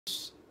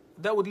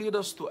that would lead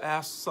us to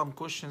ask some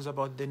questions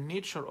about the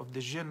nature of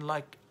the jinn.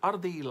 Like, are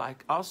they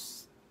like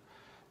us?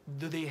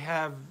 Do they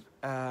have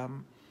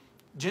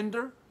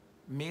gender,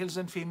 males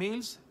and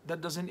females?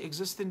 That doesn't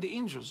exist in the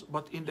angels.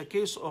 But in the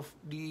case of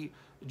the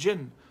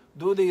jinn,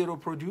 do they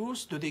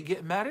reproduce? Do they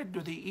get married?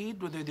 Do they eat?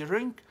 Do they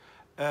drink?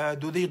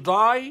 Do they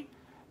die?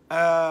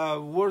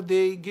 Were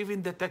they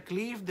given the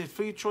taklif, the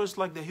free choice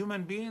like the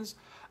human beings?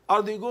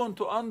 Are they going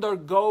to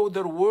undergo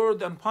their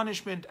word and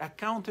punishment,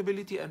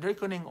 accountability and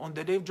reckoning on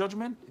the day of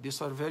judgment?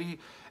 These are very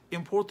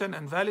important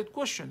and valid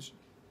questions.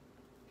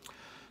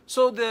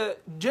 So the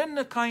jinn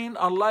kind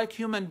are like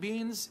human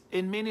beings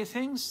in many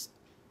things,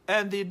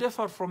 and they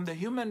differ from the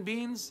human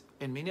beings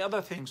in many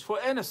other things. For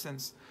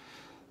instance,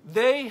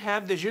 they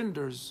have the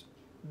genders,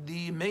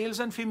 the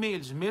males and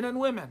females, men and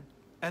women,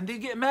 and they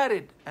get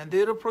married, and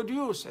they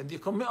reproduce, and they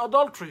commit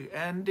adultery,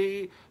 and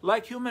they,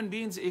 like human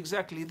beings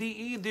exactly, they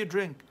eat, they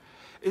drink.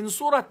 In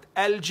Surah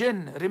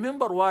Al-Jinn,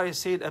 remember why I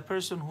said a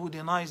person who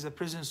denies the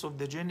presence of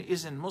the jinn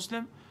isn't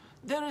Muslim?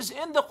 There is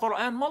in the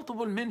Quran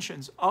multiple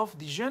mentions of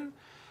the jinn,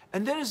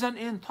 and there is an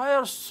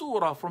entire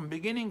surah from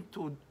beginning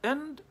to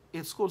end.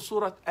 It's called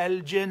Surah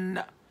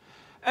Al-Jinn.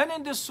 And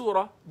in this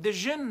surah, the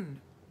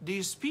jinn,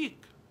 they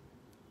speak,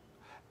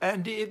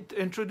 and they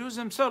introduce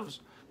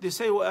themselves. They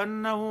say,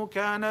 وَأَنَّهُ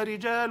كَانَ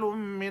رِجَالٌ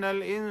مِّنَ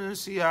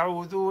الْإِنسِ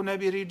يَعُوذُونَ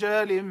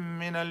بِرِجَالٍ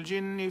مِّنَ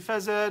الْجِنِّ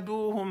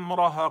فَزَادُوهُمْ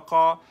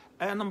رَهَقًا.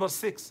 Ayah number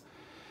 6.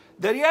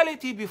 The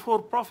reality before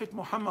Prophet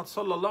Muhammad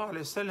sallallahu alaihi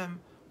wasallam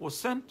was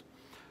sent,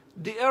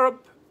 the Arab,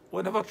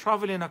 whenever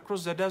traveling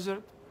across the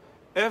desert,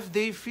 if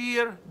they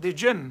fear the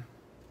jinn,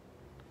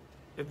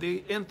 if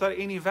they enter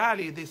any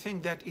valley, they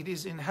think that it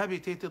is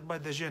inhabited by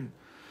the jinn.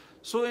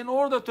 So in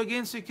order to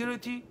gain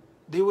security,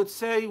 they would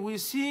say, we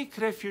seek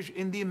refuge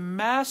in the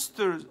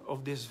masters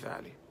of this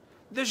valley.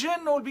 The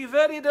jinn will be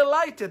very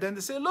delighted, and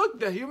they say, look,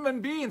 the human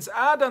beings,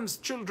 Adam's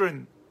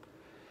children,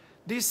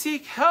 they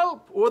seek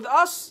help with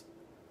us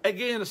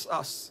against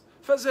us.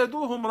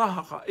 فَزَادُوهُمْ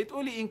رَهَقًا. It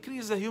only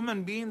increases the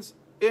human beings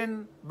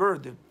in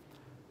burden.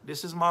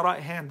 This is my right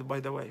hand, by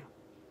the way.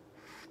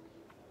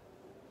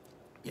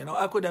 You know,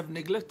 I could have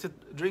neglected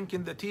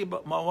drinking the tea,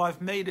 but my wife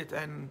made it,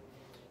 and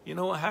you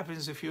know what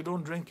happens if you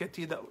don't drink a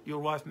tea that your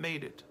wife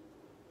made it?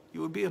 You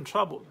will be in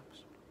trouble.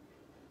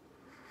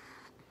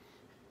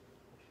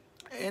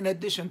 In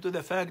addition to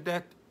the fact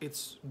that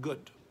it's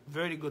good,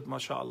 very good,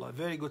 mashallah,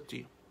 very good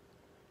tea.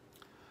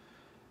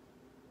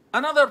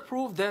 Another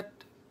proof that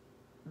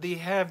they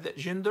have the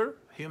gender,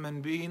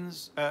 human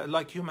beings,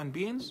 like human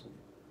beings.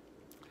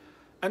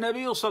 And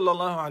Nabi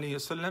sallallahu alayhi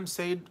wasallam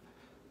said,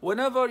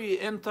 whenever you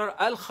enter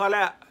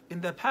al-khala,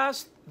 in the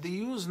past, they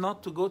used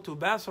not to go to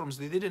bathrooms.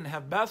 They didn't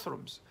have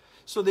bathrooms.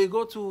 So they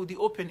go to the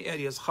open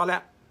areas,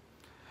 khala.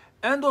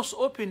 And those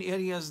open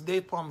areas,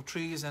 date palm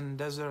trees and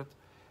desert,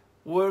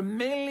 were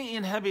mainly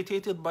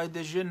inhabited by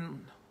the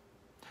jinn.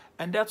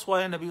 And that's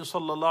why Nabi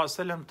sallallahu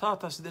alayhi wasallam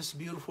taught us this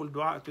beautiful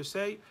dua to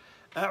say,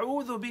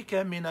 أعوذ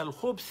بك من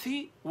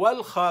الخبث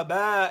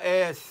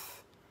والخبائث.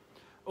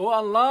 Oh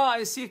Allah,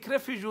 I seek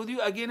refuge with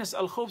you against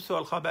al-khubth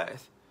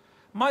wal-khaba'ith.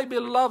 My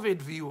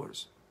beloved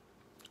viewers,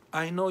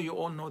 I know you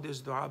all know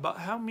this dua, but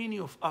how many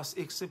of us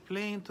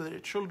explain to their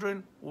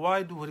children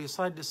why do we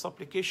recite this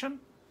supplication?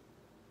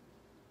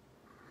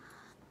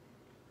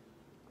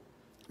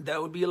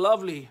 That would be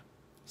lovely.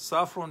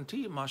 Saffron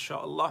tea,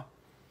 mashallah.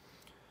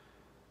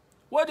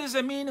 What is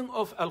the meaning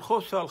of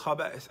al-khubth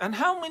wal-khaba'ith? And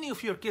how many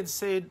of your kids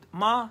said,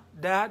 Ma,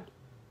 Dad,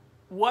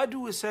 why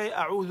do we say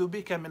أعوذ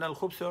بك من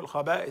الخبث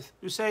والخبائث?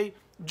 You say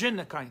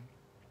jinn kind.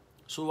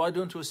 So why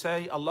don't we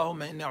say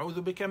Allahumma inni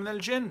a'udhu bika min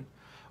al-jinn,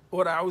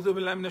 or a'udhu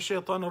billahi min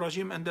ash-shaytan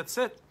ar-rajim, and that's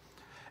it?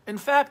 In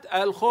fact,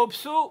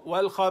 al-khubth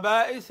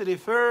wal-khaba'ith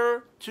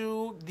refer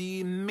to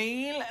the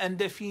male and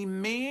the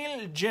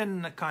female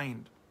jinn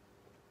kind.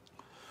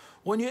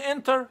 When you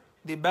enter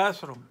the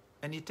bathroom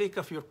and you take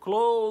off your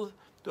clothes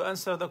to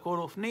answer the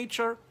call of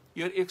nature,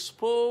 you're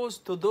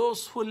exposed to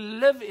those who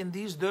live in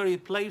these dirty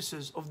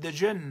places of the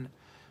jinn,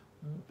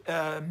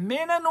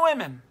 men and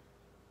women,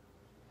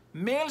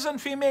 males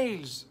and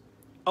females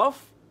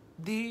of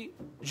the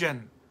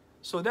jinn.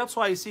 So that's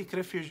why I seek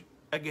refuge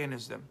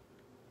against them.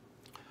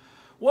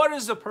 What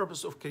is the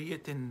purpose of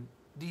creating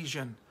the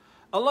jinn?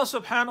 Allah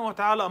subhanahu wa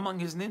ta'ala, among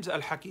his names,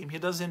 Al-Hakim, he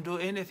doesn't do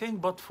anything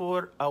but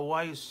for a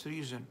wise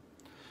reason.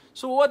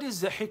 So what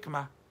is the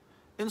hikmah?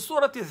 In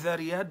Surah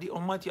Al-Dhariyat, the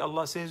Almighty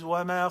Allah says,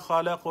 وَمَا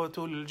خَلَقْتُ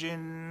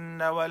الْجِنَّ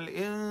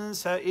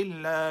وَالْإِنسَ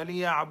إِلَّا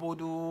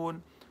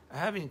لِيَعْبُدُونَ.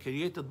 Having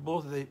created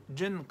both the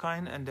jinn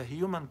kind and the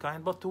human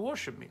kind, but to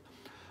worship me.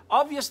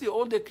 Obviously,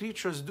 all the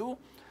creatures do,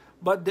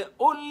 but the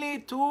only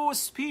two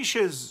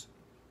species,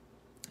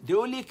 the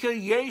only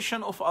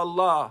creation of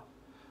Allah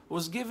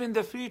was given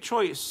the free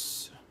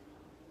choice.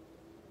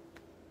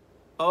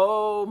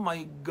 Oh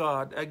my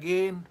God,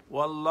 again,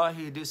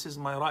 wallahi, this is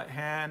my right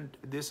hand,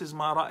 this is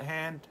my right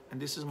hand, and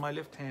this is my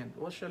left hand.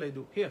 What shall I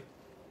do? Here.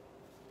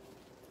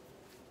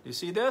 You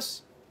see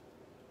this?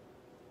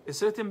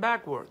 It's written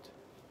backward,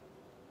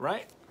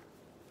 right?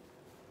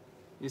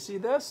 You see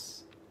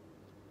this?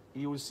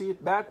 You will see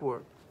it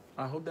backward.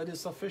 I hope that is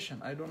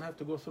sufficient. I don't have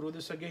to go through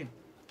this again.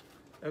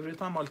 Every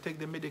time I'll take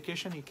the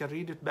medication, you can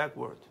read it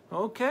backward.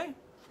 Okay?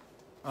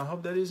 I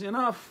hope that is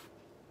enough.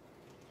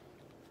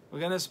 We're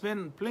going to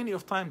spend plenty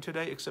of time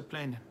today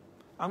explaining.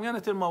 I'm going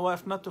to tell my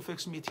wife not to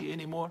fix me tea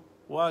anymore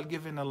while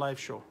giving a live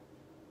show.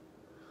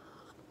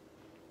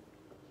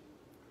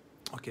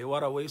 Okay,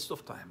 what a waste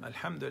of time.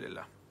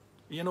 Alhamdulillah.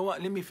 You know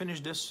what? Let me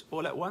finish this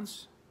all at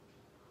once.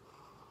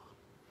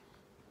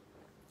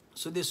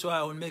 So this way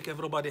I will make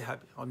everybody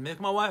happy. I'll make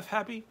my wife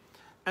happy.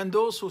 And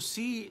those who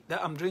see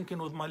that I'm drinking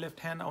with my left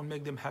hand, I'll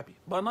make them happy.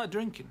 But not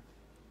drinking.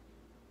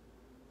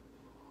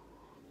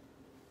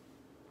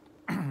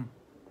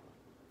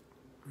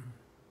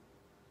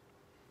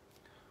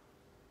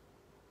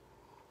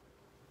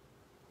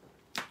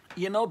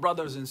 You know,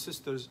 brothers and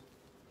sisters,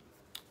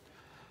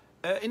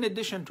 in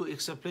addition to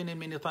explaining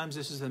many times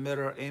this is the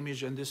mirror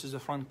image and this is the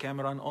front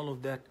camera and all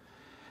of that,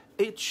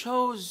 it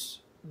shows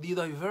the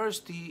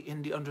diversity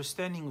in the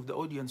understanding of the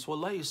audience.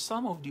 Wallahi,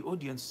 some of the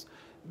audience,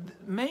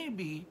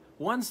 maybe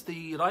once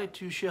they write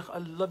to you, Sheikh, I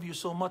love you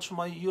so much,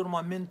 you're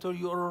my mentor,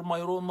 you're my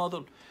role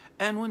model.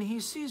 And when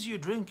he sees you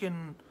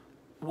drinking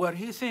where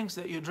he thinks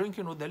that you're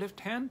drinking with the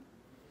left hand,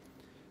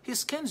 he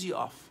skins you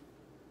off.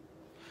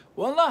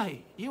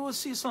 Wallahi, you will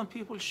see some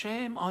people,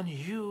 shame on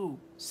you,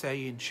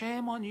 saying,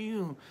 shame on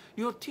you.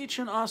 You're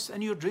teaching us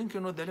and you're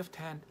drinking with the left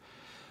hand.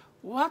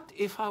 What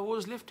if I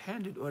was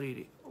left-handed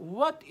already?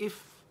 What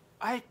if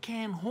I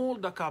can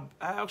hold the cup?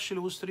 I actually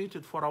was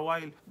treated for a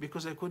while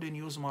because I couldn't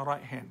use my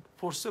right hand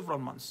for several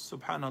months,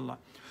 subhanallah.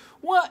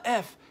 What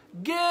if?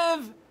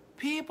 Give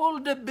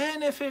people the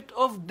benefit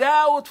of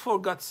doubt, for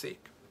God's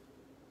sake.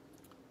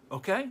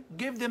 Okay?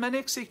 Give them an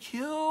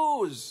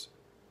excuse.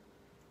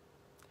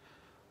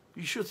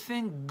 You should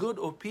think good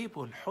of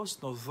people, حسن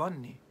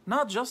الظن,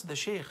 not just the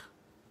sheikh.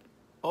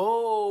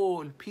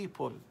 All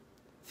people,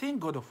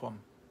 think good of them.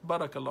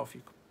 Barakallahu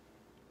feekum.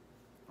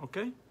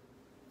 Okay?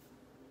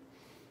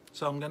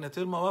 So I'm going to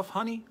tell my wife,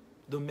 honey,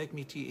 don't make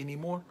me tea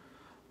anymore.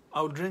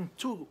 I'll drink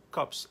 2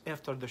 cups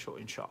after the show,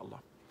 inshallah.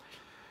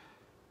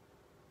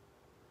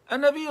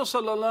 النبي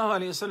صلى الله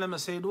عليه وسلم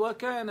said,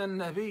 وكان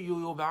النبي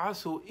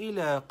يبعث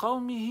إلى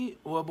قومه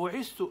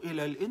وبعثت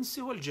إلى الإنس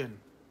والجن.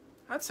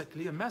 That's a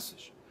clear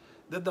message.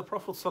 That the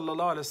Prophet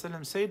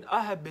ﷺ said,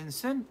 I have been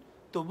sent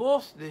to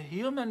both the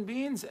human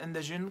beings and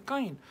the jinn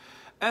kind.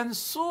 And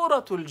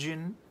Surah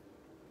Al-Jinn,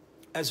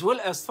 as well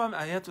as some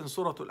ayat in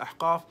Surah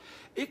Al-Ahqaf,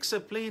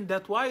 explain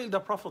that while the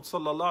Prophet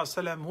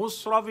ﷺ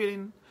was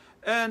traveling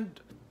and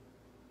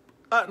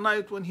at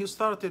night when he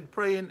started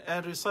praying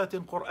and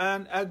reciting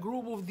Quran, a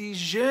group of the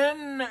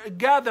jinn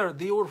gathered.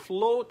 They were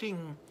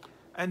floating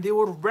and they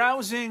were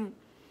browsing.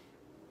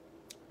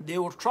 They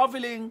were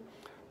traveling.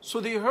 So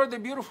they heard the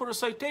beautiful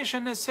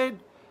recitation and said,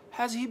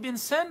 has he been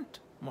sent?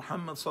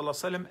 Muhammad Salah,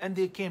 and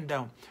they came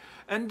down.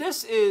 And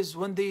this is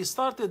when they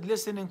started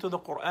listening to the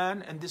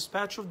Quran and this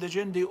batch of the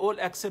jinn, they all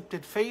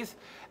accepted faith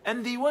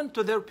and they went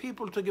to their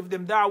people to give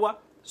them da'wah.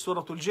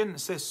 Surah Al-Jinn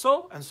says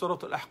so, and Surah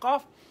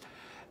Al-Ahqaf.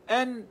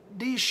 And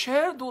they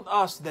shared with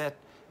us that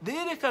they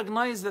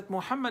recognize that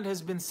Muhammad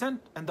has been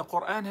sent and the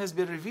Quran has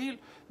been revealed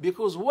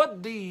because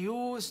what they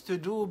used to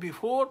do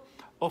before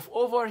of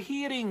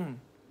overhearing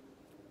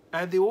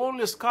at the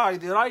world sky,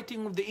 the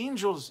writing of the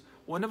angels,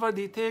 whenever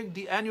they take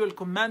the annual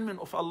commandment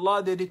of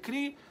Allah, the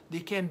decree, they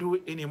can't do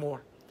it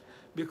anymore.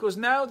 Because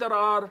now there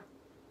are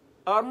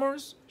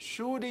armors,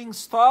 shooting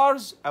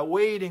stars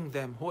awaiting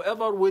them.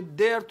 Whoever would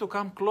dare to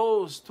come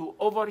close to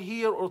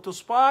overhear or to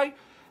spy,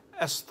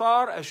 a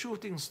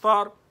shooting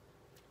star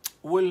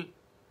will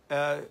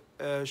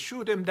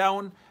shoot him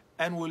down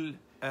and will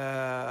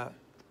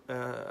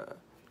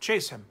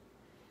chase him.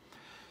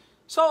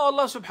 So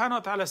Allah subhanahu wa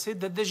ta'ala said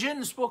that the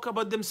jinn spoke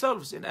about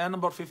themselves in ayah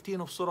number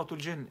 15 of Surah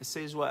Al-Jinn. It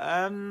says,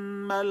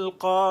 وَأَمَّا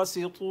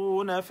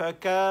الْقَاسِطُونَ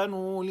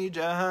فَكَانُوا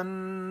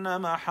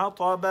لِجَهَنَّمَ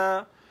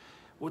حَطَبًا,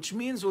 which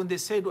means when they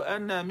said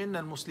وَأَنَّا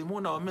مِنَّا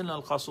الْمُسْلِمُونَ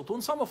وَمِنَّا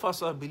الْقَاسِطُونَ, some of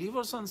us are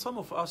believers and some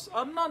of us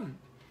are none.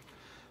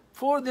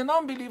 For the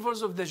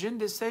non-believers of the jinn,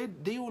 they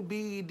said they will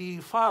be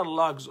the fire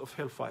logs of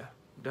hellfire.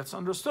 That's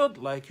understood,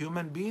 like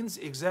human beings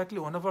exactly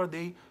whenever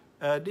they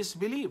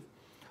disbelieve.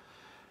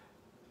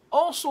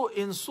 Also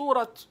in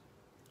Surah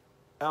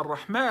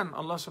Ar-Rahman,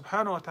 Allah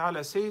subhanahu wa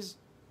ta'ala says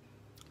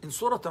in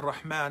Surah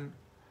Ar-Rahman,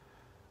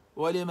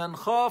 وَلِمَنْ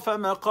خَافَ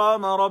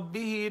مَقَامَ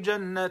رَبِّهِ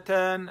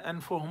جَنَّتَانِ,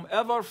 and for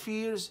whomever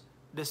fears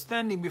the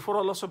standing before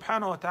Allah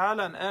subhanahu wa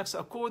ta'ala and acts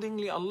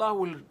accordingly, Allah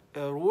will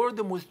reward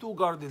them with 2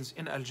 gardens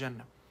in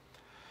Al-Jannah.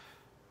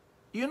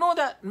 You know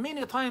that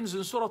many times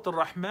in Surah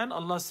Ar-Rahman,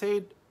 Allah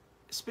said,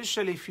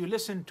 especially if you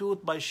listen to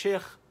it by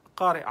Sheikh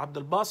Qari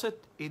Abdul Basit,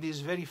 it is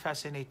very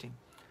fascinating.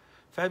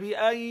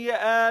 فَبِأَيِّ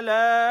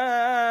آلَاءِ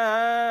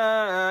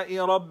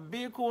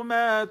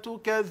رَبِّكُمَا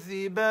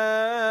تُكَذِّبَانِ.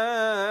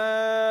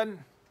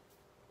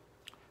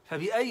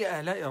 فَبِأَيِّ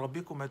آلَاءِ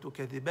رَبِّكُمَا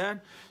تُكَذِّبَانِ.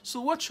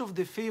 So which of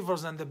the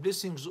favors and the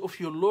blessings of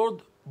your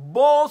Lord,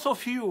 both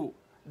of you,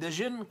 the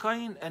jinn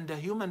kind and the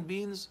human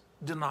beings,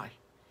 deny?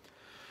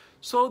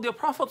 So the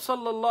Prophet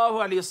sallallahu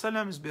alaihi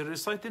wasallam has been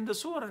reciting the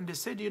surah and they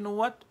said, you know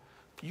what?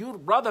 Your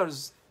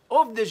brothers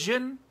of the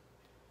jinn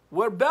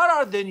were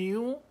better than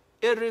you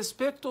in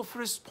respect of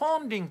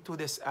responding to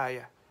this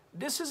ayah?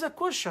 This is a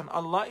question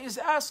Allah is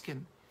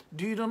asking.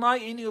 Do you deny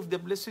any of the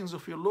blessings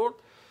of your Lord?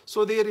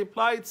 So they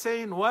replied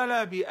saying,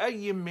 وَلَا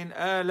بِأَيٍّ مِّنْ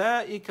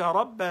آلَائِكَ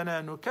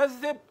رَبَّنَا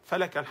نُكَذِّبْ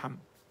فَلَكَ الْحَمْدُ.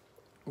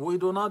 We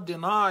do not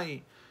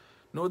deny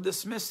nor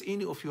dismiss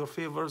any of your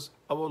favors,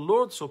 our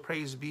Lord, so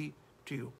praise be to you.